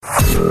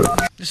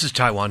This is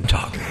Taiwan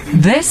Talk.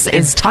 This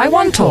is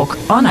Taiwan Talk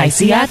on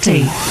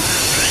ICRT.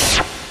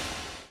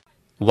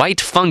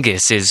 White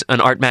Fungus is an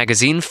art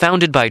magazine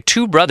founded by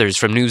two brothers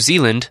from New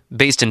Zealand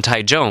based in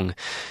Taichung.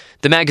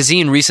 The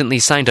magazine recently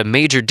signed a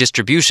major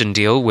distribution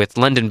deal with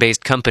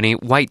London-based company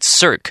White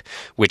Cirque,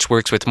 which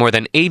works with more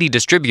than 80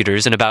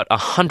 distributors in about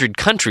 100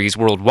 countries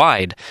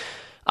worldwide.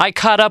 I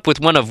caught up with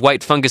one of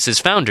White Fungus's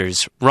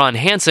founders, Ron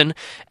Hansen,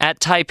 at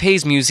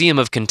Taipei's Museum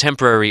of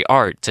Contemporary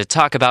Art to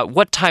talk about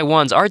what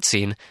Taiwan's art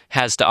scene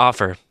has to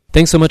offer.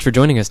 Thanks so much for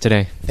joining us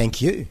today.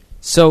 Thank you.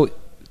 So,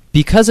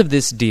 because of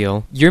this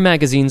deal, your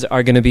magazines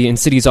are going to be in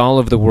cities all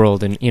over the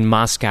world, in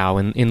Moscow,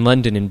 in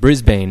London, in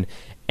Brisbane.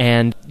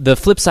 And the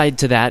flip side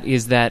to that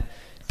is that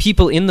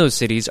people in those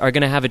cities are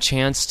going to have a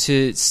chance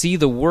to see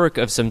the work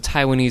of some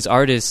Taiwanese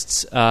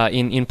artists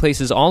in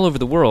places all over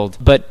the world.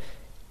 But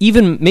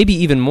maybe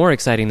even more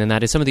exciting than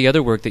that is some of the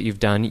other work that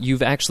you've done.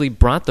 You've actually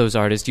brought those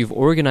artists, you've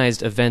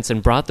organized events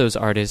and brought those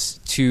artists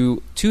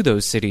to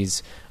those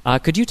cities.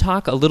 Could you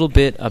talk a little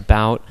bit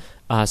about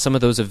some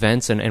of those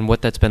events and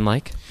what that's been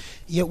like?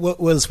 Yeah,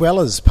 well, as well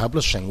as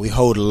publishing, we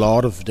hold a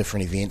lot of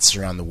different events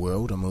around the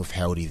world, and we've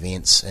held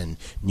events in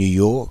New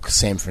York,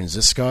 San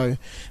Francisco.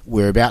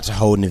 We're about to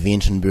hold an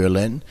event in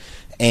Berlin.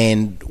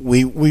 And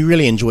we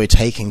really enjoy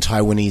taking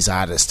Taiwanese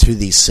artists to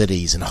these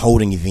cities and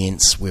holding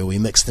events where we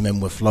mix them in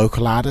with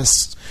local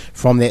artists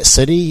from that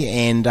city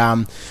and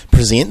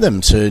present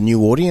them to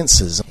new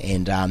audiences.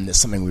 And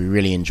that's something we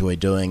really enjoy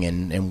doing,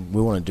 and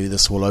we want to do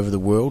this all over the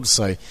world,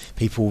 so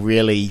people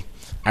really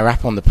are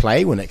up on the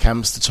play when it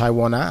comes to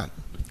Taiwan art.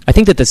 I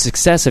think that the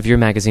success of your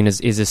magazine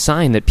is a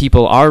sign that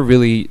people are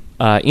really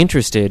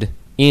interested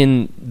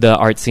in the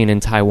art scene in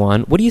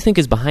Taiwan. What do you think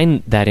is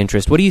behind that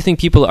interest? What do you think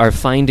people are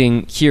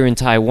finding here in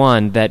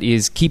Taiwan that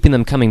is keeping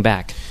them coming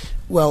back?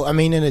 Well, I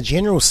mean, in a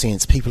general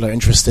sense, people are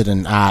interested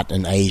in art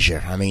in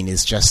Asia. I mean,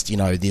 there's just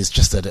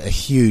a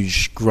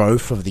huge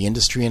growth of the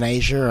industry in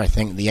Asia. I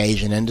think the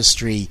Asian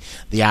industry,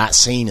 the art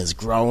scene is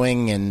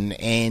growing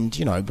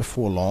and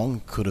before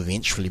long could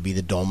eventually be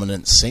the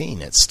dominant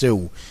scene. It's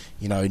still,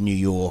 New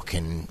York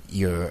and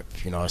Europe,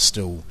 are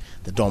still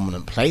the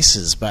dominant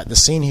places, but the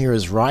scene here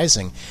is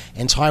rising,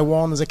 and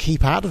Taiwan is a key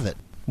part of it.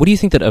 What do you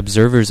think that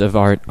observers of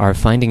art are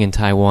finding in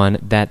Taiwan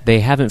that they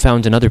haven't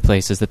found in other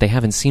places, that they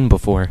haven't seen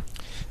before?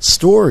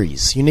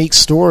 Stories, unique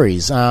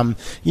stories.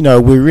 We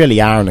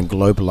really are in a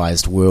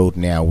globalized world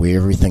now where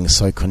everything's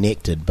so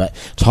connected, but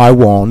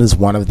Taiwan is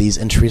one of these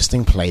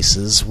interesting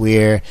places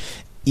where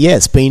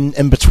it's been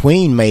in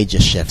between major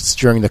shifts.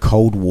 During the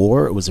Cold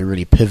War, it was a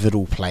really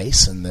pivotal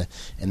place in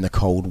the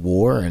Cold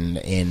War, and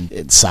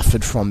it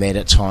suffered from that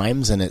at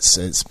times, and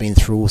it's been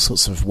through all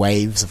sorts of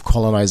waves of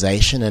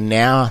colonization, and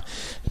now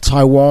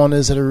Taiwan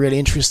is at a really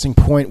interesting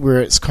point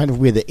where it's kind of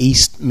where the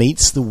East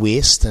meets the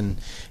West, and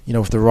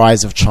with the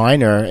rise of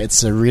China,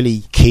 it's a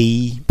really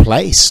key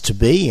place to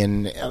be,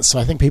 and so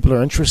I think people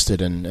are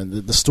interested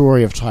in the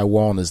story of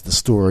Taiwan is the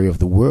story of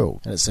the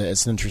world, and it's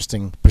an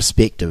interesting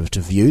perspective to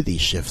view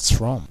these shifts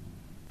from.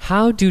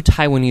 How do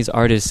Taiwanese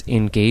artists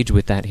engage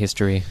with that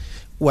history?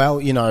 Well,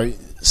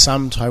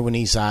 some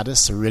Taiwanese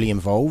artists are really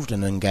involved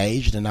and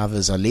engaged, and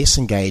others are less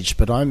engaged,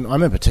 but I'm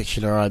in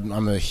particular,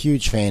 I'm a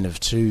huge fan of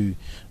two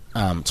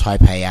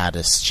Taipei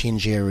artists, Chen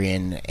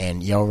Jie-ren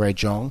and Yao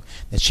Ruizhong.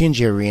 Now, Chen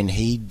Jie-ren,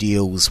 he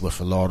deals with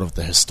a lot of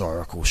the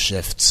historical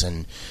shifts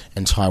in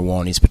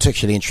Taiwan. He's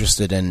particularly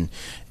interested in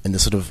the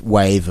sort of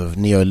wave of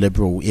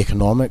neoliberal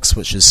economics,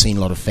 which has seen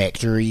a lot of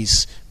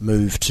factories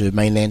move to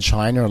mainland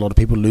China. A lot of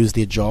people lose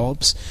their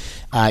jobs.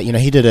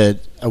 He did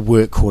a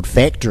work called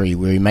Factory,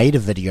 where he made a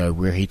video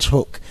where he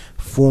took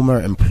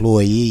former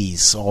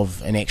employees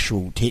of an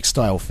actual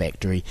textile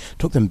factory,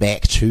 took them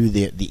back to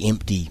the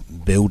empty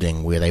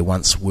building where they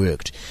once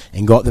worked,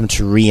 and got them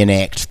to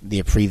reenact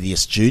their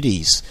previous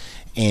duties.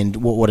 And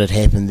what had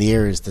happened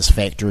there is this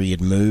factory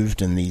had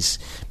moved, and these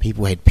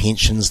people had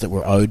pensions that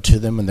were owed to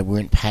them, and they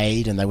weren't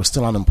paid, and they were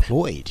still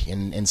unemployed.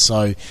 And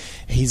so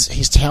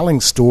he's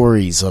telling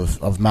stories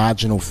of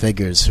marginal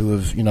figures who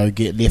have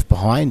get left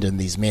behind in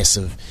these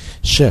massive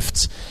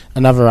shifts.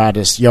 Another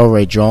artist, Yao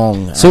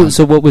Ruizhong.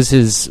 So what was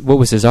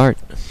his art?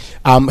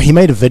 He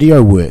made a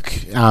video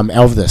work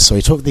of this. So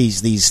he took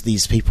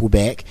these people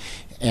back,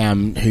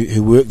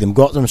 who worked them,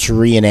 got them to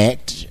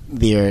reenact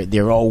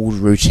their old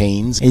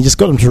routines, and he just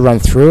got them to run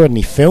through it, and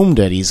he filmed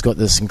it. He's got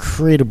this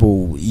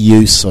incredible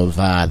use of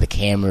the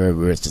camera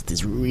where it's just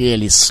these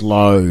really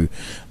slow,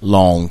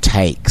 long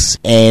takes,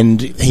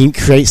 and he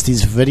creates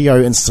these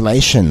video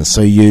installations.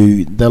 So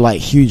they're like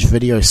huge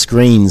video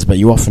screens, but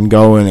you often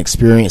go and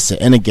experience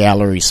it in a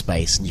gallery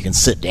space, and you can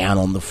sit down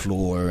on the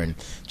floor and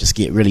just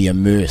get really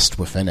immersed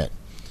within it.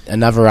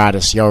 Another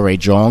artist, Yao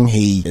Ruizhong,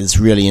 he is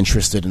really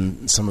interested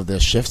in some of the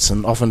shifts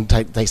and often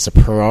takes a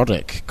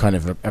parodic kind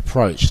of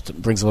approach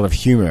that brings a lot of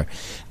humour.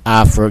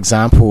 For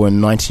example,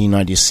 in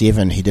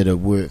 1997, he did a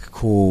work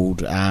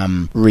called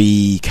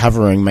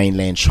Recovering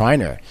Mainland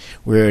China,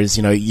 whereas,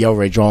 Yao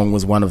Ruizhong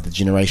was one of the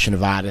generation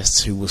of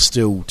artists who was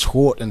still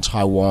taught in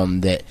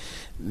Taiwan that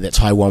that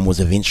Taiwan was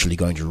eventually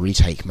going to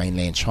retake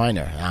mainland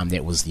China.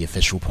 That was the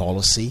official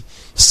policy.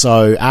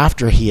 So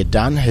after he had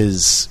done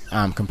his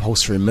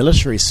compulsory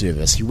military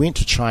service, he went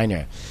to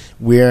China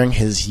wearing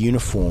his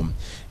uniform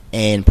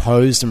and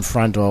posed in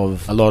front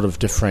of a lot of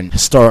different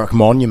historic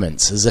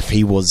monuments as if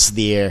he was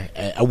there,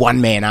 a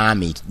one-man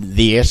army,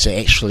 there to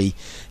actually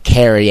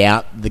carry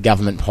out the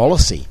government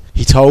policy.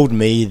 He told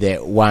me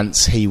that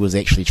once he was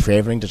actually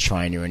travelling to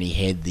China and he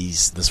had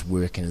this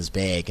work in his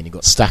bag and he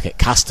got stuck at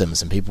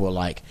customs and people were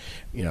like,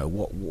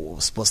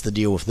 what's the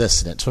deal with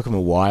this? And it took him a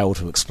while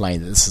to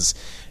explain that this is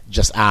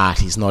just art.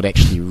 He's not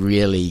actually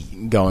really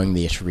going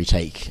there to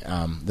retake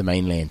the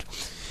mainland.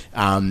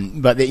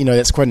 But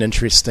that's quite an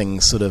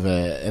interesting sort of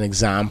an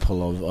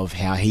example of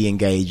how he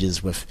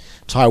engages with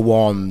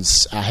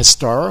Taiwan's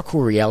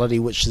historical reality,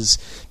 which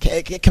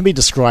it can be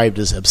described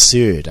as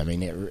absurd. I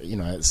mean,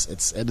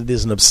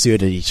 there's an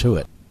absurdity to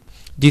it.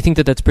 Do you think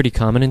that that's pretty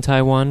common in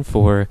Taiwan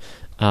for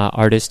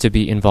artists to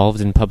be involved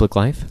in public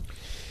life?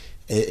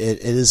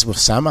 It is with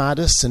some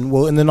artists, and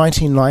in the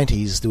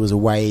 1990s there was a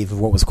wave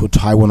of what was called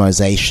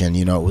Taiwanization.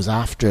 It was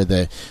after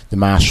the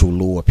martial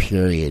law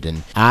period,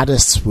 and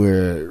artists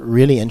were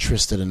really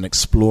interested in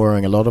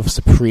exploring a lot of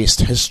suppressed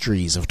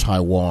histories of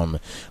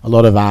Taiwan. A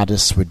lot of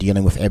artists were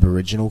dealing with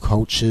Aboriginal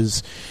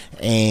cultures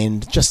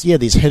and just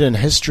these hidden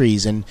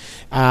histories, and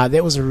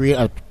that was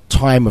a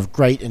time of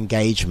great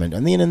engagement.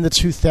 And then in the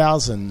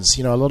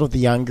 2000s, a lot of the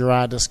younger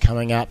artists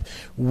coming up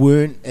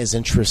weren't as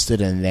interested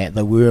in that.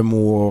 They were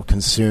more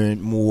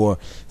concerned, more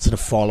sort of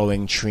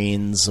following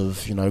trends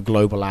of,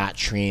 global art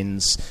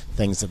trends,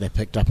 things that they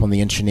picked up on the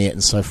internet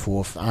and so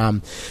forth.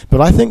 But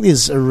I think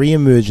there's a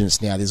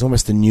re-emergence now. There's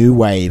almost a new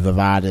wave of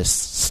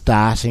artists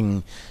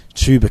starting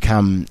to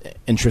become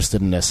interested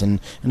in this.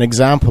 And an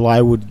example I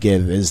would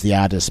give is the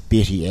artist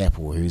Betty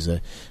Apple, who's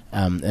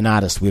an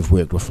artist we've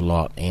worked with a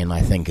lot, and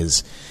I think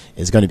is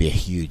going to be a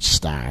huge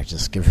star.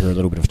 Just give her a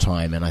little bit of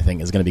time, and I think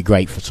it's going to be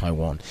great for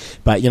Taiwan.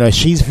 But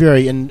she's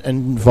very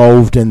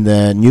involved in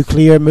the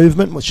nuclear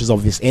movement, which is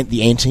obviously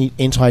the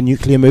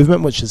anti-nuclear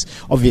movement, which is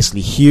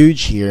obviously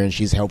huge here, and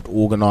she's helped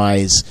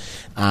organise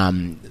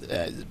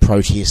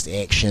protest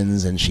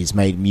actions, and she's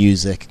made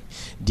music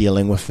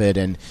dealing with it,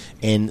 and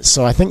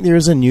so I think there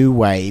is a new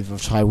wave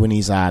of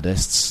Taiwanese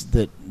artists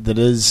that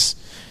is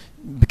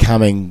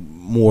becoming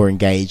more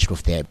engaged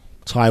with that.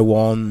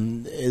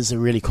 Taiwan is a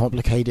really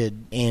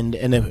complicated and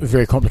a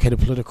very complicated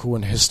political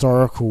and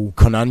historical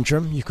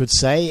conundrum, you could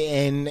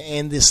say, and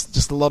there's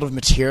just a lot of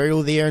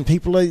material there, and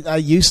people are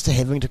used to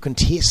having to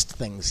contest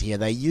things here.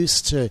 They're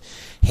used to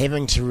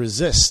having to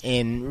resist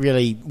and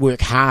really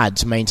work hard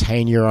to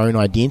maintain your own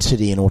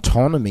identity and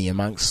autonomy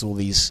amongst all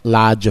these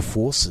larger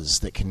forces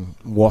that can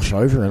wash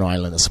over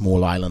a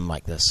small island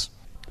like this.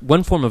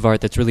 One form of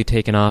art that's really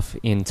taken off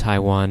in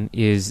Taiwan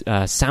is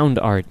sound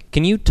art.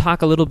 Can you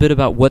talk a little bit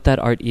about what that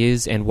art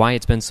is and why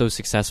it's been so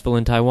successful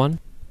in Taiwan?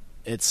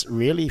 It's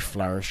really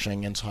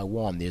flourishing in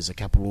Taiwan. There's a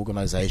couple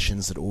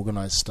organizations that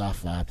organize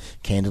stuff.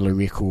 Candela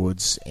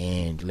Records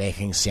and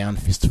Lacking Sound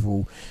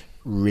Festival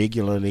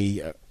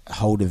regularly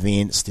hold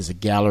events. There's a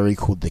gallery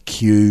called The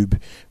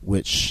Cube,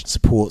 which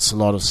supports a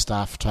lot of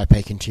stuff.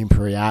 Taipei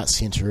Contemporary Arts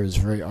Centre is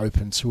very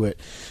open to it.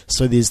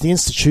 So there's the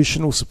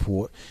institutional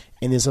support,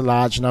 and there's a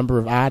large number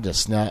of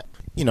artists. Now,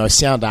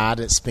 sound art,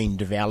 it's been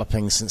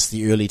developing since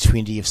the early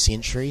 20th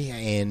century,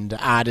 and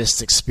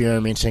artists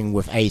experimenting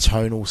with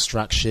atonal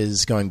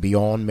structures, going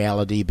beyond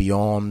melody,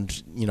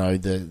 beyond,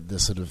 the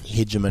sort of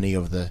hegemony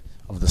of the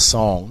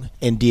song,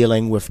 and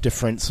dealing with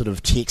different sort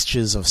of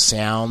textures of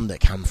sound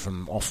that come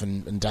from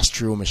often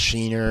industrial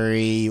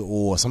machinery,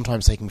 or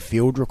sometimes taking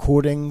field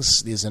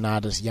recordings. There's an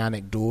artist,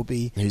 Yannick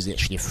Dorby, who's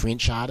actually a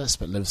French artist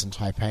but lives in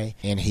Taipei,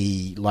 and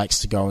he likes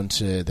to go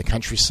into the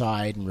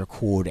countryside and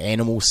record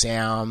animal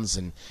sounds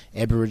and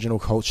Aboriginal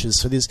cultures.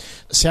 So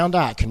sound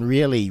art can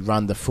really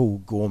run the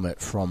full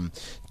gamut, from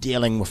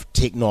dealing with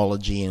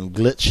technology and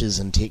glitches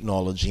in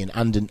technology and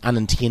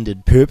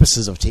unintended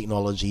purposes of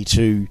technology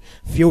to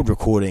field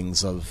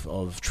recordings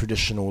of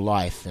traditional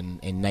life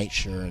and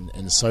nature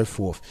and so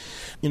forth.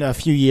 A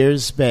few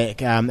years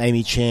back,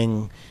 Amy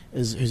Cheng,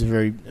 who's a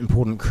very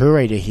important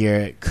curator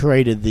here,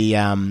 curated the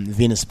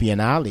Venice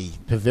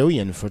Biennale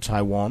Pavilion for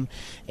Taiwan,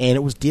 and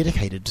it was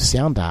dedicated to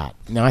sound art.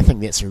 Now, I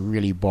think that's a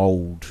really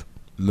bold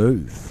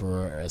move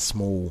for a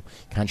small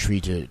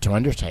country to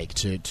undertake,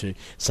 to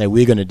say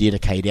we're going to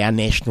dedicate our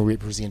national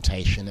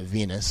representation at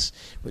Venice,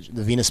 which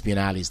the Venice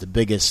Biennale is the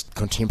biggest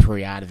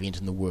contemporary art event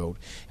in the world,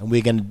 and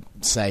we're going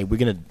to say we're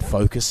going to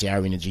focus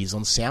our energies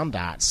on sound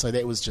art. So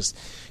that was just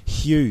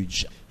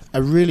huge.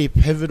 A really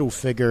pivotal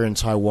figure in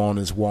Taiwan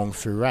is Wong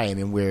Fu-rei. I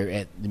mean, we're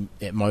at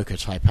MoCA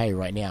Taipei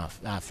right now.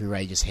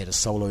 Fu-rei just had a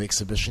solo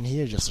exhibition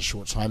here just a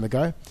short time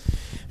ago,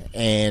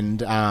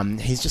 and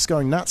he's just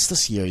going nuts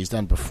this year. He's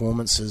done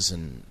performances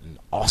in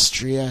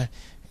Austria,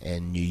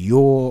 in New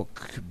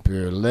York,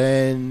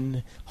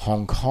 Berlin,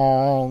 Hong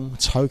Kong,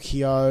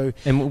 Tokyo.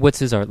 And what's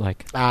his art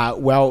like?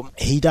 Well,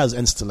 he does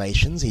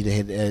installations. He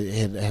had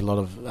a lot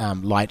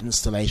of light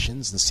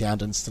installations and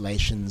sound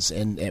installations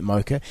at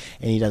MoCA,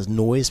 and he does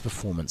noise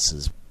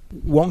performances.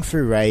 Wang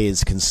Fu-rui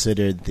is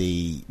considered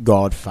the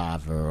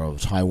godfather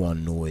of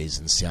Taiwan noise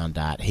and sound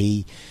art.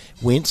 He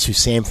went to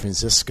San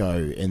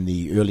Francisco in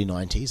the early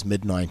 90s,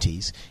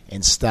 mid-90s,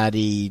 and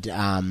studied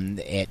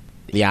at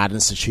the Art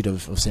Institute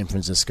of San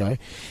Francisco,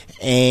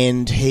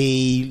 and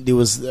there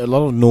was a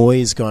lot of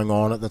noise going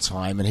on at the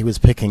time, and he was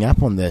picking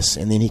up on this,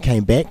 and then he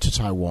came back to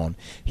Taiwan.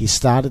 He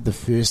started the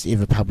first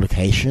ever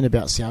publication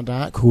about sound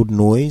art called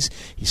Noise.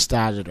 He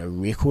started a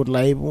record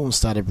label and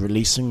started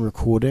releasing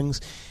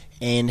recordings,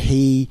 and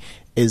he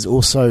is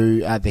also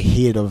the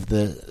head of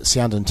the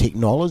Sound and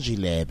Technology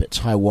Lab at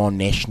Taiwan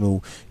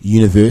National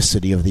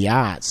University of the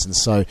Arts. And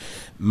so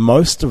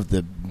most of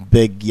the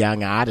big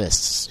young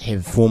artists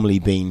have formerly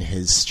been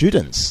his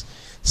students.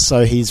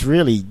 So he's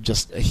really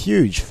just a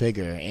huge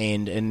figure,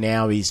 and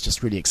now he's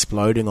just really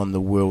exploding on the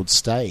world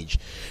stage.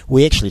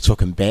 We actually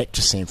took him back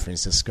to San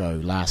Francisco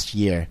this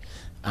year,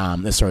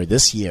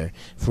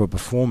 for a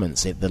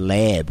performance at the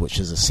Lab, which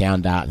is a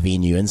sound art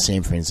venue in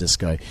San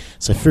Francisco.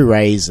 So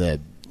Fu-rui is a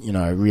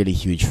really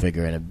huge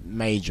figure and a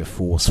major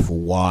force for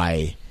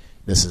why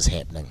this is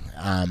happening.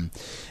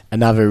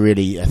 Another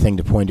really thing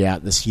to point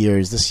out this year,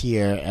 a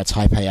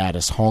Taipei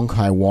artist, Hong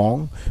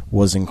Kai-Wong,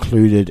 was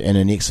included in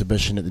an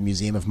exhibition at the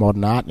Museum of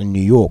Modern Art in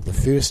New York, the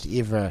first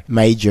ever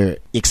major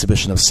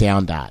exhibition of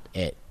sound art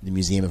at the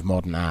Museum of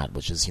Modern Art,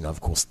 which is,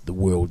 of course, the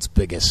world's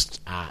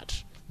biggest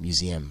art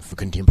museum for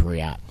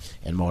contemporary art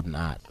and modern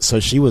art.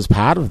 So she was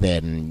part of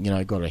that and,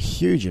 got a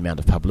huge amount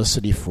of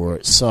publicity for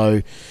it.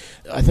 So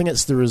I think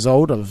it's the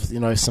result of,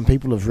 some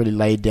people have really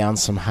laid down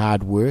some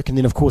hard work. And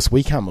then, of course,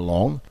 we come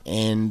along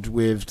and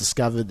we've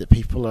discovered that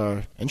people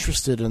are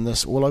interested in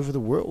this all over the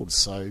world.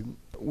 So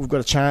we've got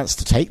a chance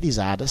to take these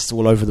artists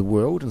all over the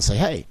world and say,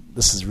 hey,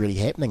 this is really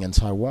happening in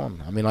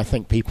Taiwan. I mean, I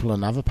think people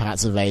in other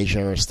parts of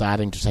Asia are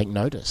starting to take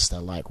notice. They're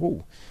like,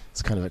 oh,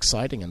 it's kind of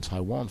exciting in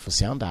Taiwan for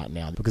sound art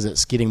now because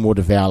it's getting more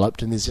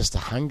developed and there's just a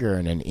hunger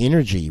and an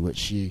energy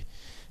which you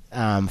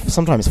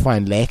sometimes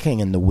find lacking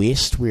in the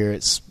West where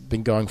it's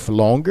been going for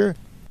longer.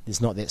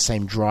 There's not that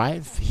same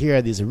drive.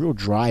 Here there's a real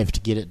drive to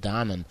get it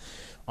done, and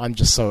I'm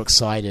just so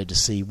excited to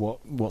see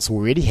what's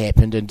already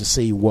happened and to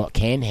see what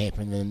can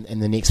happen in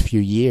the next few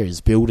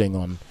years building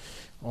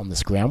on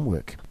this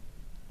groundwork.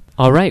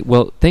 All right,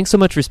 well, thanks so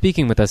much for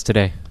speaking with us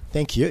today.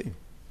 Thank you.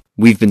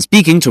 We've been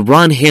speaking to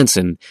Ron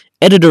Hansen,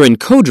 editor and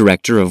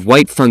co-director of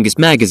White Fungus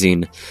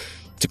magazine.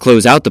 To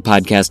close out the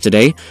podcast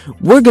today,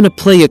 we're going to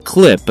play a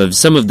clip of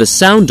some of the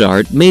sound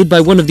art made by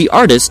one of the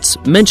artists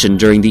mentioned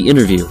during the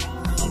interview.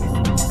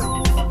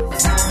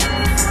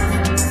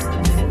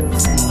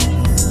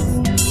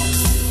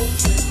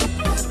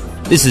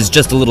 This is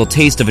just a little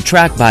taste of a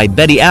track by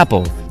Betty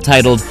Apple,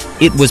 titled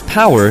 "It Was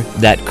Power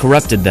That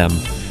Corrupted Them."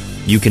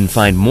 You can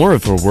find more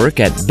of her work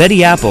at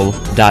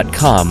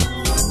bettyapple.com.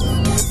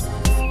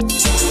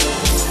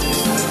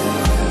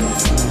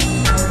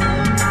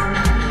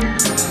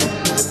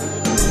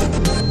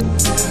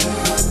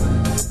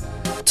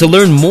 To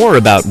learn more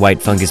about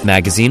White Fungus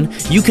magazine,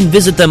 you can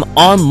visit them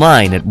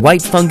online at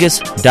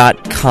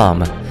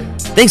whitefungus.com.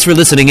 Thanks for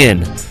listening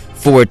in.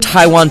 For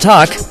Taiwan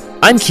Talk,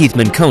 I'm Keith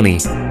Manconi.